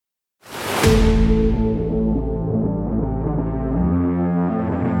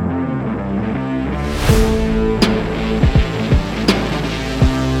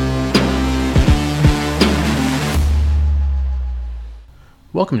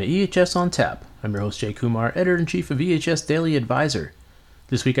Welcome to EHS on Tap. I'm your host Jay Kumar, Editor-in-Chief of EHS Daily Advisor.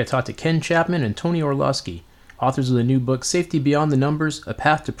 This week I talked to Ken Chapman and Tony Orlowski, authors of the new book Safety Beyond the Numbers, A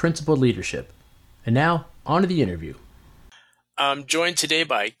Path to Principled Leadership. And now, on to the interview. I'm joined today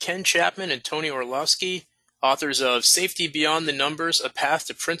by Ken Chapman and Tony Orlowski, authors of Safety Beyond the Numbers, A Path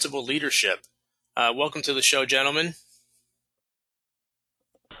to Principled Leadership. Welcome to the show, gentlemen.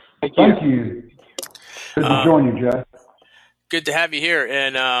 Thank you. Good to join you, Jay. Good to have you here.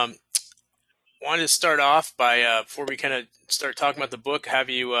 And wanted to start off by, before we kind of start talking about the book, have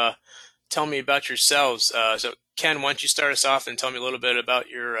you tell me about yourselves. So, Ken, why don't you start us off and tell me a little bit about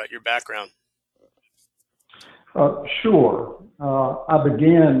your background? Sure. I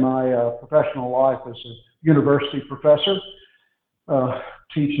began my professional life as a university professor,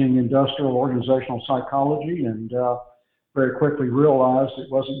 teaching industrial organizational psychology, and very quickly realized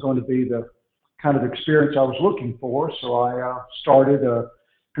it wasn't going to be the kind of experience I was looking for. So I started a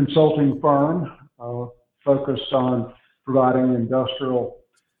consulting firm focused on providing industrial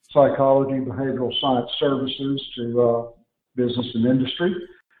psychology, behavioral science services to business and industry.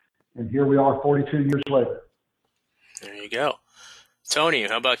 And here we are 42 years later. There you go. Tony,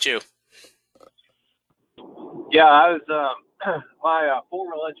 how about you? Yeah, I was, my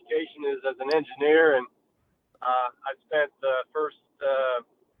formal education is as an engineer, and I spent the first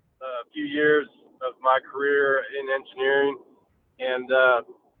few years of my career in engineering, and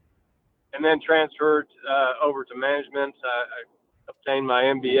then transferred over to management. I obtained my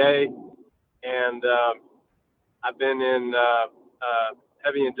MBA, and I've been in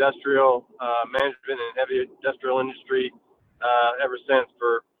heavy industrial management and heavy industrial industry ever since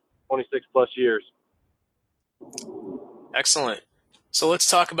for 26 plus years. Excellent. So let's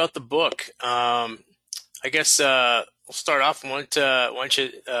talk about the book. I guess we'll start off. Why don't you,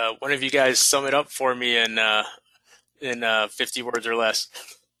 one of you guys sum it up for me in 50 words or less?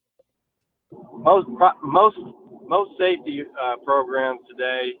 Most safety programs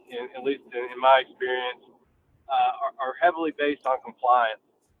today, at least in my experience, are heavily based on compliance.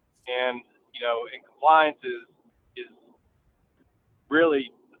 And and compliance is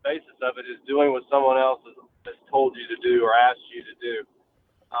really the basis of it is doing what someone else has told you to do or asked you to do.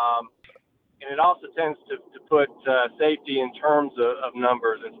 And it also tends to put safety in terms of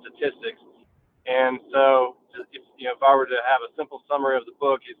numbers and statistics. And so, if I were to have a simple summary of the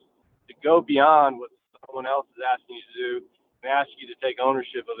book, it's to go beyond what someone else is asking you to do and ask you to take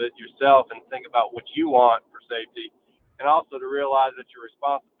ownership of it yourself and think about what you want for safety, and also to realize that your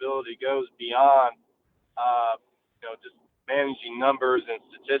responsibility goes beyond just managing numbers and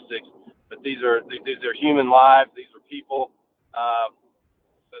statistics. But these are human lives. These are people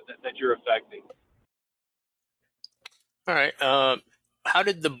that you're affecting. All right. How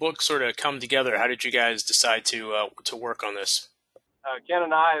did the book sort of come together? How did you guys decide to work on this? Ken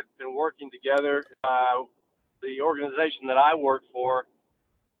and I have been working together. The organization that I work for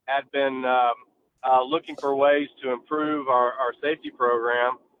had been looking for ways to improve our safety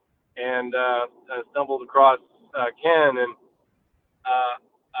program, and stumbled across Ken, and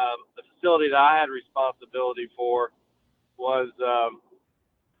the facility that I had responsibility for was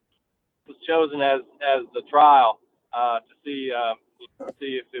chosen as the trial to see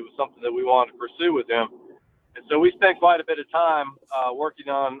if it was something that we wanted to pursue with them. And so we spent quite a bit of time working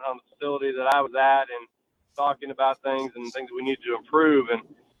on the facility that I was at and talking about things and things we needed to improve. And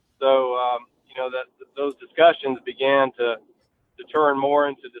so, those discussions began to turn more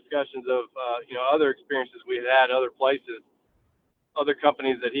into discussions of, other experiences we had other places, other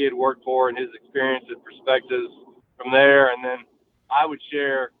companies that he had worked for, and his experience and perspectives from there. And then I would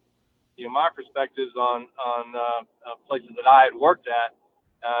share, my perspectives on places that I had worked at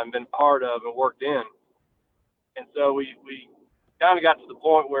and been part of and worked in. And so we kind of got to the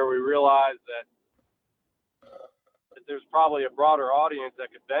point where we realized that there's probably a broader audience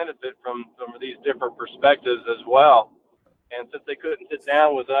that could benefit from some of these different perspectives as well. And since they couldn't sit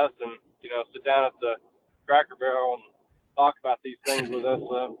down with us and, sit down at the Cracker Barrel and talk about these things with us,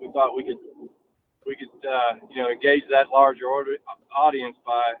 we thought we could engage that larger audience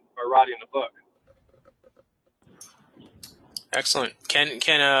by writing the book. Excellent.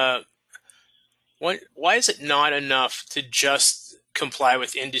 Why is it not enough to just comply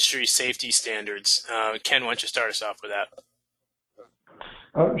with industry safety standards? Ken, why don't you start us off with that?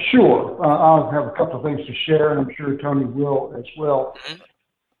 Sure. I'll have a couple of things to share, and I'm sure Tony will as well. Mm-hmm.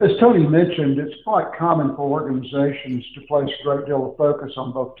 As Tony mentioned, it's quite common for organizations to place a great deal of focus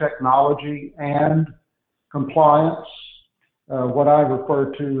on both technology and compliance, what I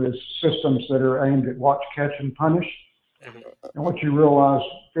refer to as systems that are aimed at watch, catch, and punish. Mm-hmm. And what you realize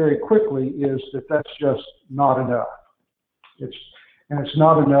very quickly is that that's just not enough. And it's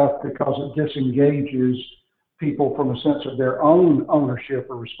not enough because it disengages people from a sense of their own ownership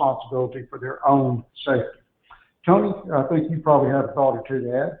or responsibility for their own safety. Tony, I think you probably have a thought or two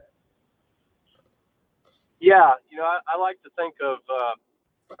to add. Yeah, I like to think of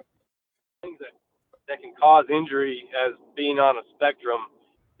things that can cause injury as being on a spectrum,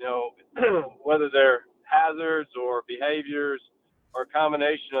 whether they're hazards or behaviors or a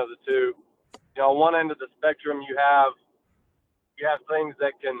combination of the two. On one end of the spectrum, you have things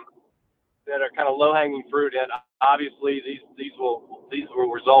that are kind of low-hanging fruit, and obviously these will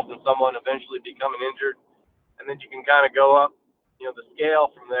result in someone eventually becoming injured, and then you can kind of go up, the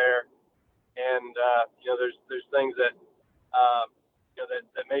scale from there, and there's things that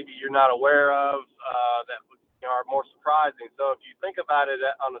that maybe you're not aware of that are more surprising. So if you think about it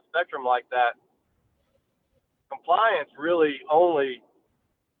on a spectrum like that, compliance really only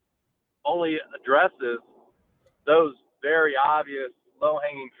addresses those very obvious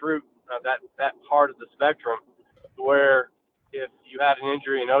low-hanging fruit, that part of the spectrum, where if you had an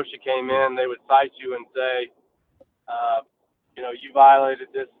injury and OSHA came in, they would cite you and say, you violated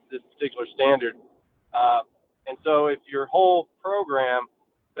this particular standard. And so if your whole program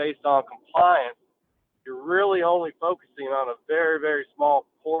based on compliance, you're really only focusing on a very, very small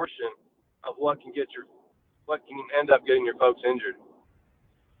portion of what can end up getting your folks injured.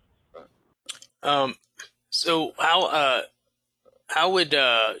 So how would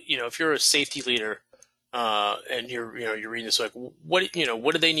if you're a safety leader and you're reading this, like what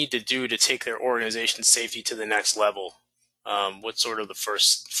do they need to do to take their organization's safety to the next level? What's sort of the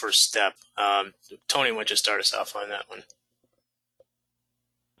first step? Tony, why don't you start us off on that one?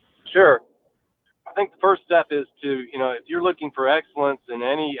 Sure. I think the first step is to, if you're looking for excellence in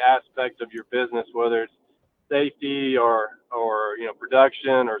any aspect of your business, whether it's safety or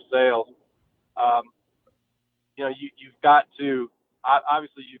production or sales, you've got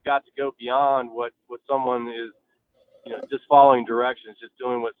to go beyond what someone is, just following directions, just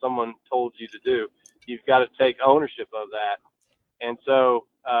doing what someone told you to do. You've got to take ownership of that. And so,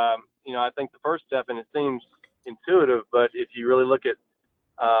 I think the first step, and it seems intuitive, but if you really look at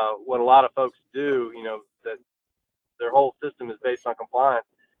what a lot of folks do, that their whole system is based on compliance.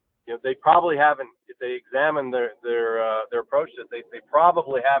 They probably haven't, if they examine their approach to it, they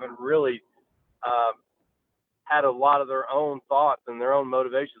probably haven't really had a lot of their own thoughts and their own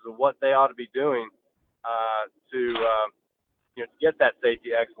motivations of what they ought to be doing to get that safety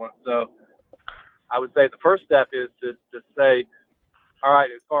excellence. So I would say the first step is to say, all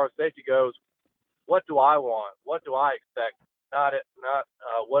right, as far as safety goes, what do I want? What do I expect? Not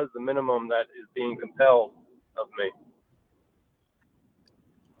what is the minimum that is being compelled of me.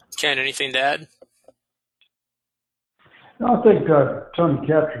 Ken, anything to add? No, I think Tony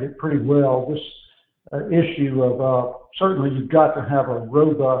captured it pretty well. This issue of certainly you've got to have a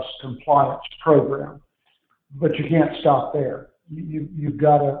robust compliance program, but you can't stop there. You've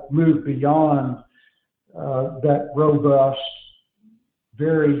got to move beyond that robust,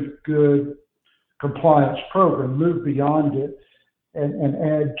 very good compliance program, move beyond it and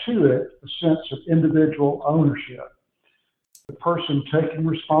add to it a sense of individual ownership. The person taking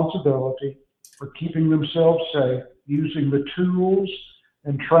responsibility for keeping themselves safe, using the tools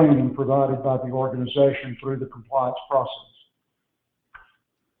and training provided by the organization through the compliance process.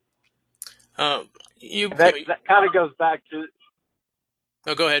 That kind of goes back to...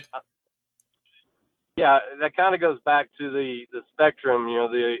 Oh, go ahead. Yeah, that kind of goes back to the spectrum,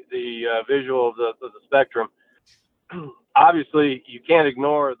 the visual of the spectrum. Obviously, you can't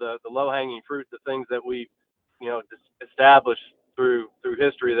ignore the low-hanging fruit, the things that we, established through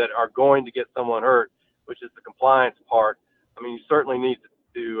history that are going to get someone hurt, which is the compliance part. I mean, you certainly need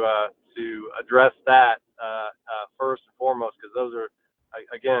to address that first and foremost, because those are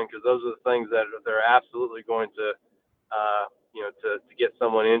the things that they're absolutely going to get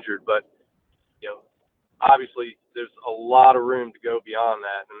someone injured. But obviously, there's a lot of room to go beyond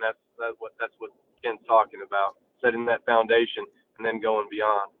that, and that's what Ken's talking about, setting that foundation and then going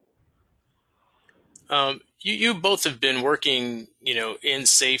beyond. You both have been working, in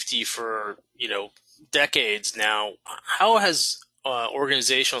safety for, decades now. How has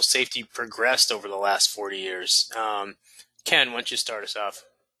organizational safety progressed over the last 40 years? Ken, why don't you start us off?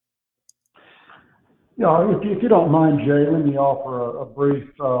 If you don't mind, Jay, let me offer a brief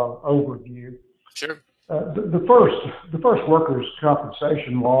overview. Sure. The first workers'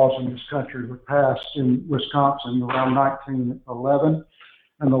 compensation laws in this country were passed in Wisconsin around 1911,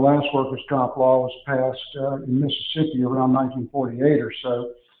 and the last workers' comp law was passed in Mississippi around 1948 or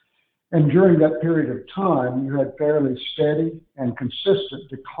so. And during that period of time, you had fairly steady and consistent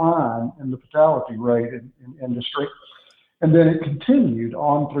decline in the fatality rate in industry. And then it continued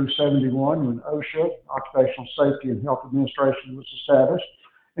on through 71 when OSHA, Occupational Safety and Health Administration, was established.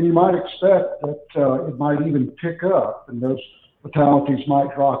 And you might expect that it might even pick up, and those fatalities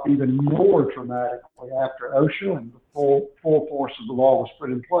might drop even more dramatically after OSHA and the full force of the law was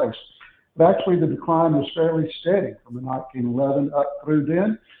put in place. But actually, the decline was fairly steady from 1911 up through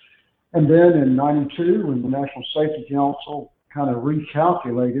then. And then in 92, when the National Safety Council kind of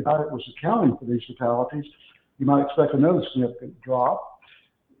recalculated how it was accounting for these fatalities, you might expect another significant drop.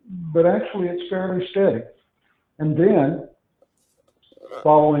 But actually, it's fairly steady. And then,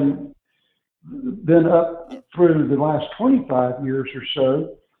 then up through the last 25 years or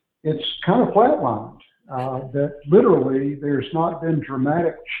so, it's kind of flatlined. That literally there's not been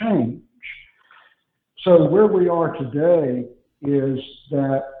dramatic change. So where we are today is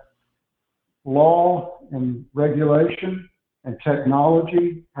that law and regulation and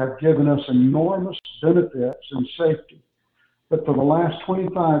technology have given us enormous benefits in safety. But for the last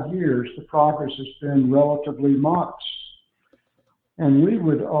 25 years, the progress has been relatively modest. And we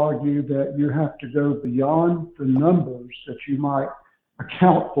would argue that you have to go beyond the numbers that you might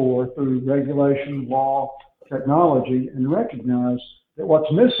account for through regulation, law, technology, and recognize that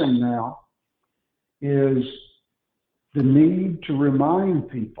what's missing now is the need to remind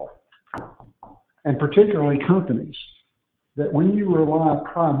people, and particularly companies, that when you rely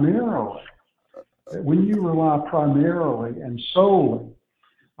primarily and solely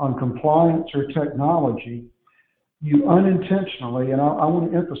on compliance or technology, you unintentionally, and I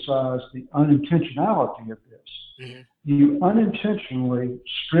want to emphasize the unintentionality of this, you unintentionally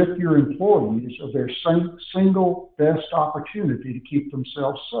strip your employees of their single best opportunity to keep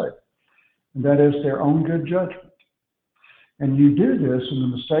themselves safe, and that is their own good judgment. And you do this in the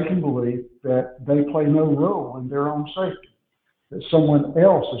mistaken belief that they play no role in their own safety, that someone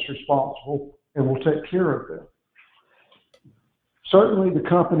else is responsible and will take care of them. Certainly, the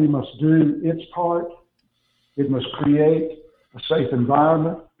company must do its part. It must create a safe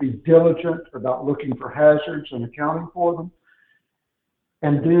environment, be diligent about looking for hazards and accounting for them.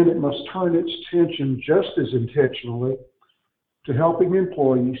 And then it must turn its attention just as intentionally to helping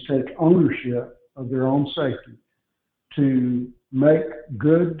employees take ownership of their own safety, to make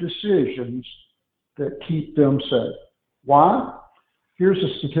good decisions that keep them safe. Why? Here's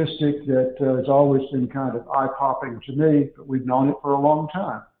a statistic that has always been kind of eye-popping to me, but we've known it for a long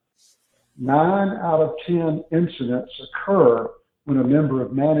time. 9 out of 10 incidents occur when a member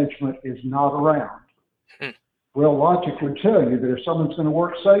of management is not around. Well, logic would tell you that if someone's going to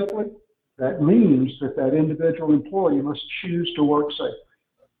work safely, that means that that individual employee must choose to work safely.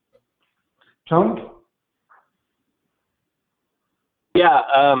 Tony? Yeah,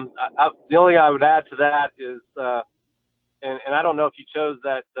 the only thing I would add to that is, and I don't know if you chose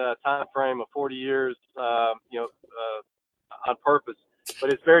that time frame of 40 years, on purpose,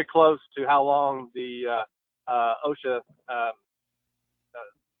 but it's very close to how long the OSHA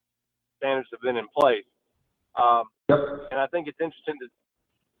standards have been in place. And I think it's interesting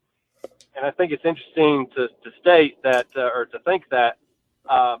to state that, or to think that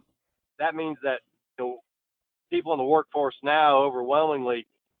that means that people in the workforce now overwhelmingly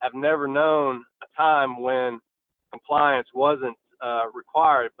have never known a time when compliance wasn't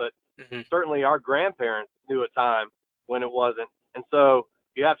required, but certainly our grandparents knew a time when it wasn't. And so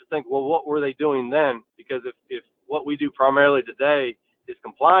you have to think, well, what were they doing then? Because if what we do primarily today is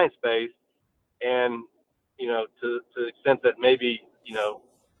compliance based, and to the extent that maybe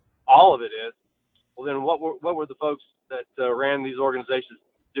all of it is, well, then what were the folks that ran these organizations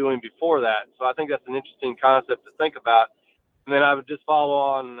doing before that? So I think that's an interesting concept to think about. And then I would just follow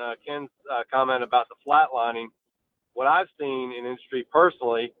on Ken's comment about the flatlining. What I've seen in industry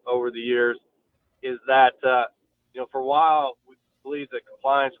personally over the years is that for a while we believed that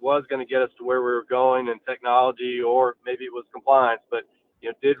compliance was going to get us to where we were going, and technology, or maybe it was compliance, but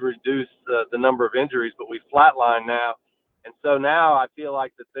did reduce the number of injuries, but we flatline now. And so now I feel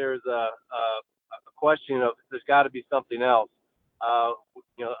like that there's a question of there's got to be something else, a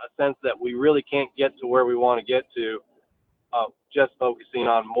sense that we really can't get to where we want to get to just focusing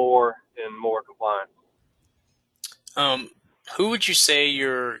on more and more compliance. Who would you say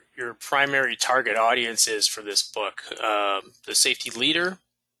your primary target audience is for this book? The safety leader?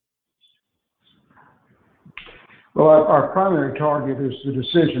 Well, our primary target is the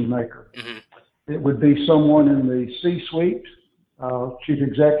decision maker. It would be someone in the C-suite, chief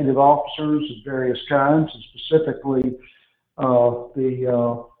executive officers of various kinds, and specifically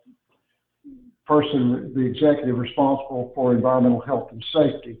the executive responsible for environmental health and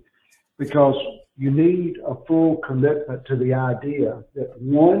safety, because you need a full commitment to the idea that,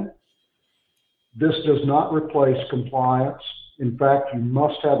 one, This does not replace compliance. In fact, you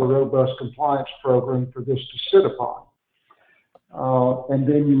must have a robust compliance program for this to sit upon. And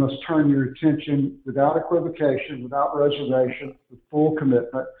then you must turn your attention without equivocation, without reservation, with full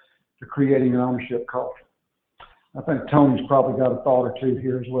commitment to creating an ownership culture. I think Tony's probably got a thought or two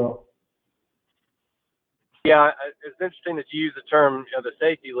here as well. Yeah, it's interesting that you use the term, the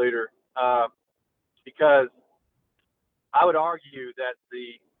safety leader, because I would argue that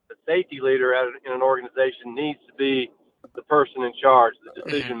the safety leader in an organization needs to be the person in charge, the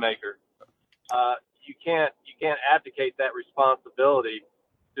decision maker. You can't abdicate that responsibility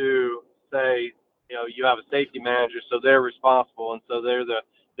to say, you have a safety manager, so they're responsible, and so they're the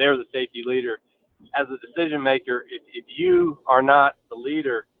safety leader. As a decision maker, if you are not the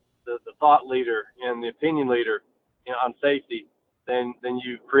leader, the thought leader and the opinion leader on safety, then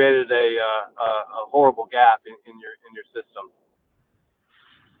you've created a horrible gap in your system.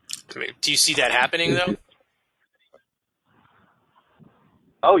 I mean, do you see that happening though?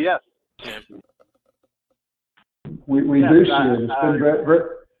 Oh yes. Yeah. We do see it.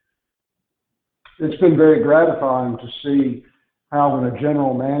 It's been very gratifying to see how when a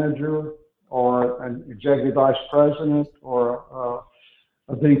general manager or an executive vice president or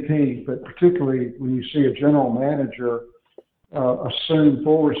a VP, but particularly when you see a general manager assume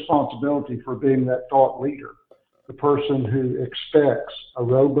full responsibility for being that thought leader, the person who expects a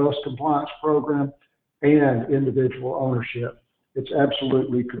robust compliance program and individual ownership. It's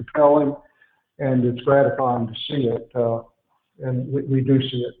absolutely compelling, and it's gratifying to see it, and we do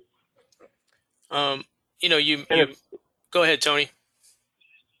see it. You go ahead, Tony.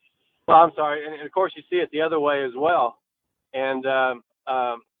 Well, I'm sorry, and of course you see it the other way as well, and I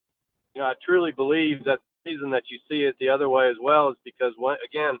truly believe that the reason that you see it the other way as well is because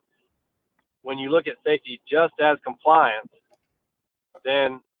when you look at safety just as compliance,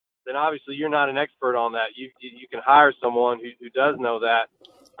 then obviously you're not an expert on that. You can hire someone who does know that,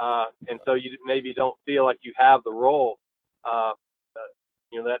 and so you maybe don't feel like you have the role. That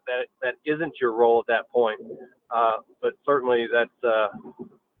isn't your role at that point. But certainly that's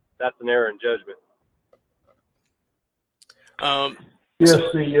an error in judgment. Yes,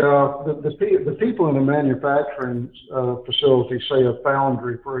 the people in a manufacturing facility, say a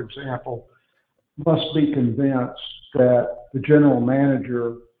foundry, for example, must be convinced that the general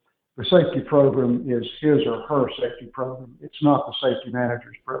manager, the safety program is his or her safety program. It's not the safety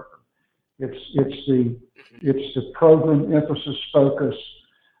manager's program. It's the program emphasis focus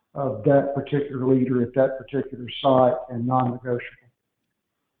of that particular leader at that particular site and non-negotiable.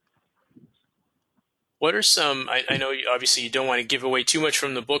 What are some, I know obviously you don't want to give away too much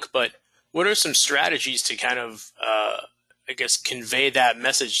from the book, but what are some strategies to kind of, convey that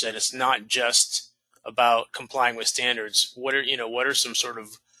message that it's not just about complying with standards? What are some sort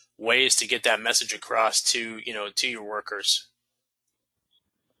of ways to get that message across to your workers?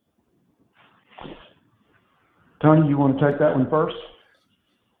 Tony, you want to take that one first?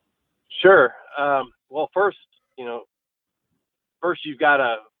 Sure. Well, first you've got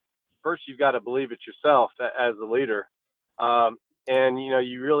to believe it yourself as a leader, and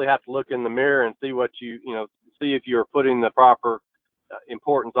you really have to look in the mirror and see what see if you're putting the proper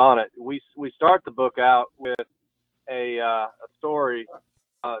importance on it. We start the book out with a story,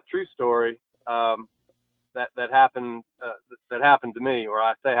 a true story that happened to me, or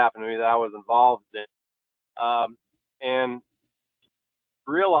I say happened to me, that I was involved in, and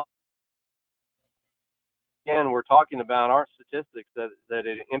realize. Again, we're talking about our statistics that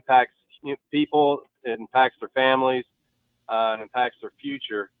it impacts people, it impacts their families, it impacts their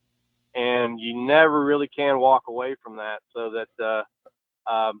future, and you never really can walk away from that. So that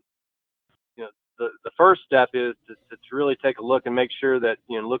the first step is to really take a look and make sure that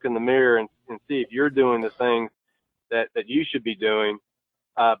look in the mirror and see if you're doing the things that you should be doing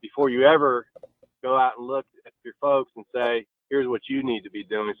before you ever go out and look at your folks and say, here's what you need to be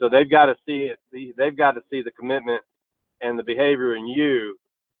doing. So they've got to see it. They've got to see the commitment and the behavior in you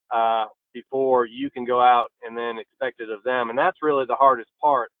before you can go out and then expect it of them. And that's really the hardest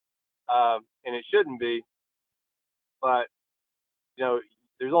part. And it shouldn't be. But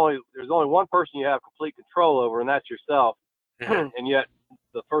there's only one person you have complete control over, and that's yourself. And yet,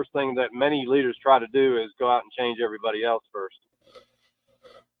 the first thing that many leaders try to do is go out and change everybody else first.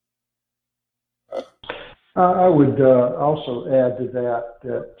 I would also add to that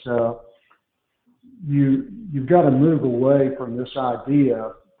you've got to move away from this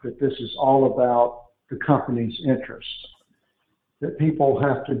idea that this is all about the company's interests, that people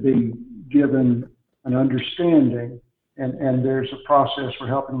have to be given an understanding, and there's a process for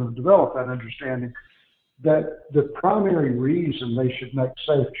helping them develop that understanding, that the primary reason they should make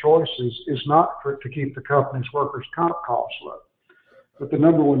safe choices is not to keep the company's workers' comp costs low. But the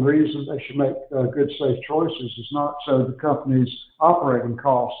number one reason they should make good, safe choices is not so the company's operating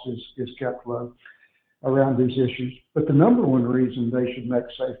cost is kept low around these issues. But the number one reason they should make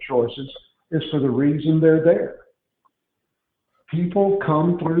safe choices is for the reason they're there. People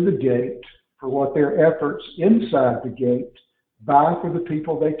come through the gate for what their efforts inside the gate buy for the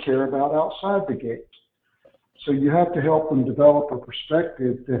people they care about outside the gate. So you have to help them develop a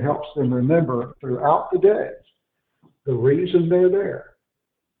perspective that helps them remember throughout the day the reason they're there.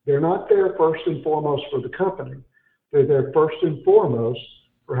 They're not there first and foremost for the company. They're there first and foremost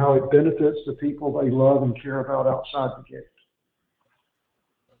for how it benefits the people they love and care about outside the gate.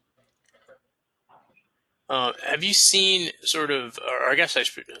 Have you seen sort of, or I guess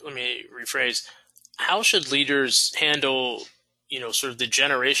let me rephrase, how should leaders handle, sort of the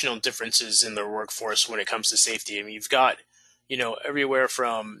generational differences in their workforce when it comes to safety? I mean, you've got, everywhere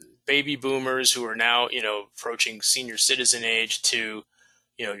from baby boomers who are now, approaching senior citizen age to,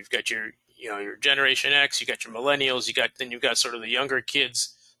 you've got your Generation X, you got your millennials, you've got sort of the younger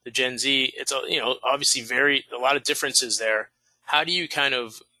kids, the Gen Z. It's, obviously a lot of differences there. How do you kind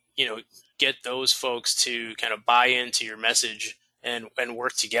of, get those folks to kind of buy into your message and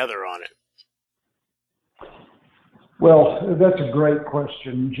work together on it? Well, that's a great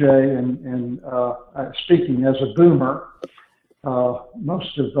question, Jay. And speaking as a boomer,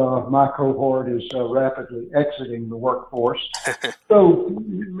 most of my cohort is rapidly exiting the workforce, though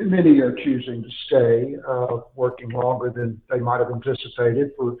many are choosing to stay, working longer than they might have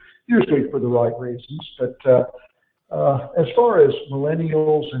anticipated, usually for the right reasons. But as far as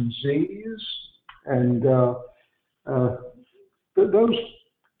millennials and Zs, and those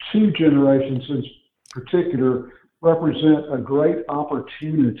two generations in particular represent a great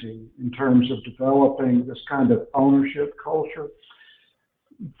opportunity in terms of developing this kind of ownership culture.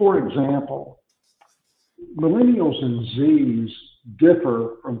 For example, millennials and Zs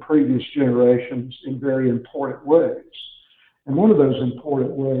differ from previous generations in very important ways. And one of those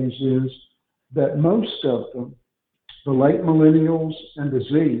important ways is that most of them, the late millennials and the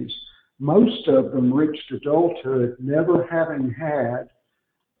Zs, most of them reached adulthood never having had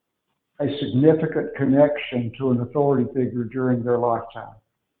a significant connection to an authority figure during their lifetime,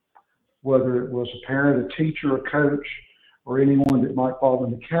 whether it was a parent, a teacher, a coach, or anyone that might fall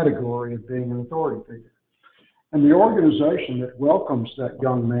in the category of being an authority figure. And the organization that welcomes that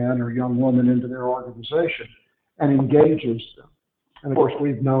young man or young woman into their organization and engages them. And of course,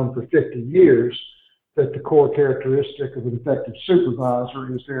 we've known for 50 years that the core characteristic of an effective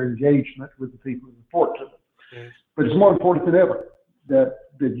supervisor is their engagement with the people who report to them. Mm-hmm. But it's more important than ever that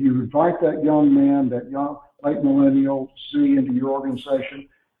you invite that young man, that young late millennial Z into your organization,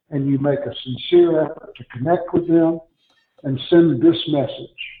 and you make a sincere effort to connect with them and send this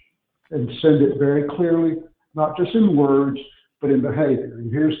message, and send it very clearly, not just in words, but in behavior.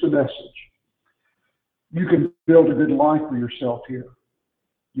 And here's the message. You can build a good life for yourself here.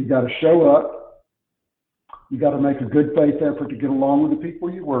 You got to show up. You got to make a good faith effort to get along with the people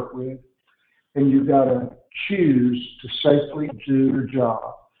you work with, and you got to choose to safely do your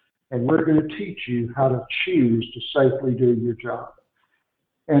job. And we're going to teach you how to choose to safely do your job.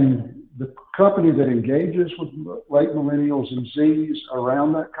 And the company that engages with late millennials and Zs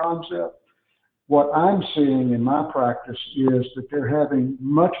around that concept, what I'm seeing in my practice is that they're having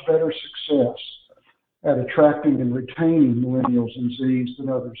much better success at attracting and retaining millennials and Zs than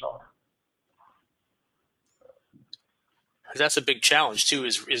others are. That's a big challenge too,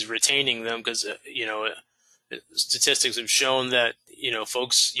 is retaining them, because statistics have shown that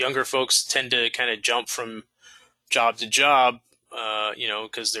younger folks tend to kind of jump from job to job,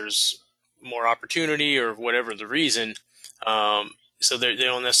 because there's more opportunity or whatever the reason. So they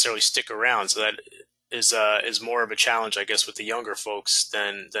don't necessarily stick around. So that is more of a challenge, I guess, with the younger folks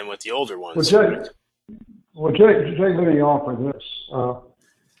than with the older ones. Well, Jay, let me offer this.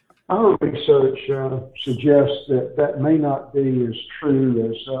 Our research suggests that may not be as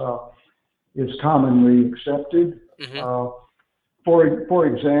true as is commonly accepted. Mm-hmm. For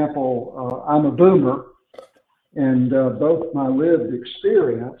example, I'm a boomer, and both my lived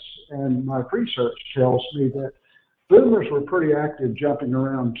experience and my research tells me that boomers were pretty active jumping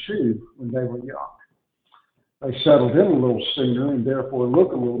around too when they were young. They settled in a little sooner and therefore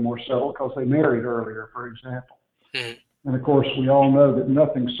look a little more settled because they married earlier, for example. Mm-hmm. And of course, we all know that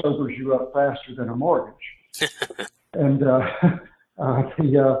nothing sobers you up faster than a mortgage. And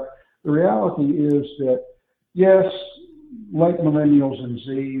the reality is that, yes, late millennials and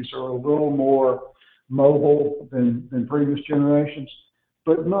Zs are a little more mobile than previous generations,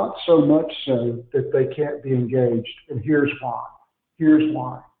 but not so much so that they can't be engaged. And here's why. Here's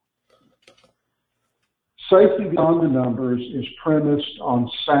why. Safety Beyond the Numbers is premised on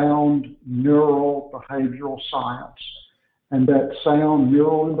sound neural behavioral science. And that sound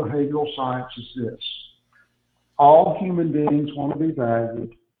neural and behavioral science is this. All human beings want to be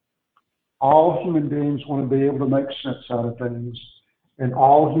valued. All human beings want to be able to make sense out of things. And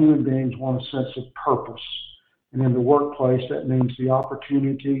all human beings want a sense of purpose. And in the workplace, that means the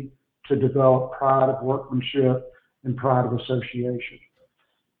opportunity to develop pride of workmanship and pride of association.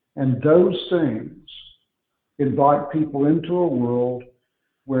 And those things invite people into a world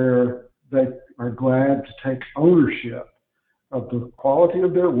where they are glad to take ownership of the quality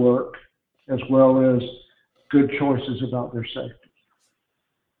of their work as well as good choices about their safety.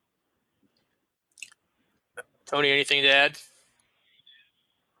 Tony, anything to add?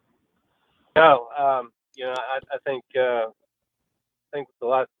 No, I think the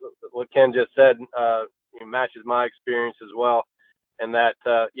last what Ken just said matches my experience as well, and that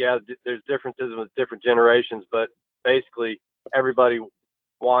there's differences with different generations, but basically everybody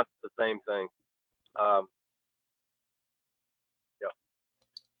wants the same thing.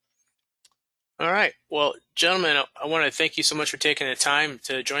 All right. Well, gentlemen, I want to thank you so much for taking the time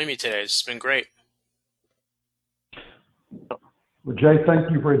to join me today. It's been great. Well, Jay, thank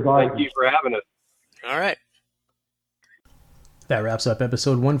you for inviting us. Thank you for having us. All right. That wraps up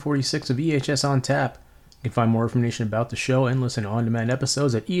episode 146 of EHS on Tap. You can find more information about the show and listen to on-demand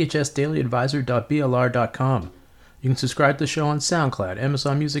episodes at ehsdailyadvisor.blr.com. You can subscribe to the show on SoundCloud,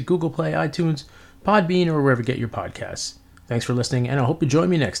 Amazon Music, Google Play, iTunes, Podbean, or wherever you get your podcasts. Thanks for listening, and I hope you join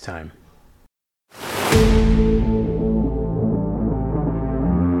me next time.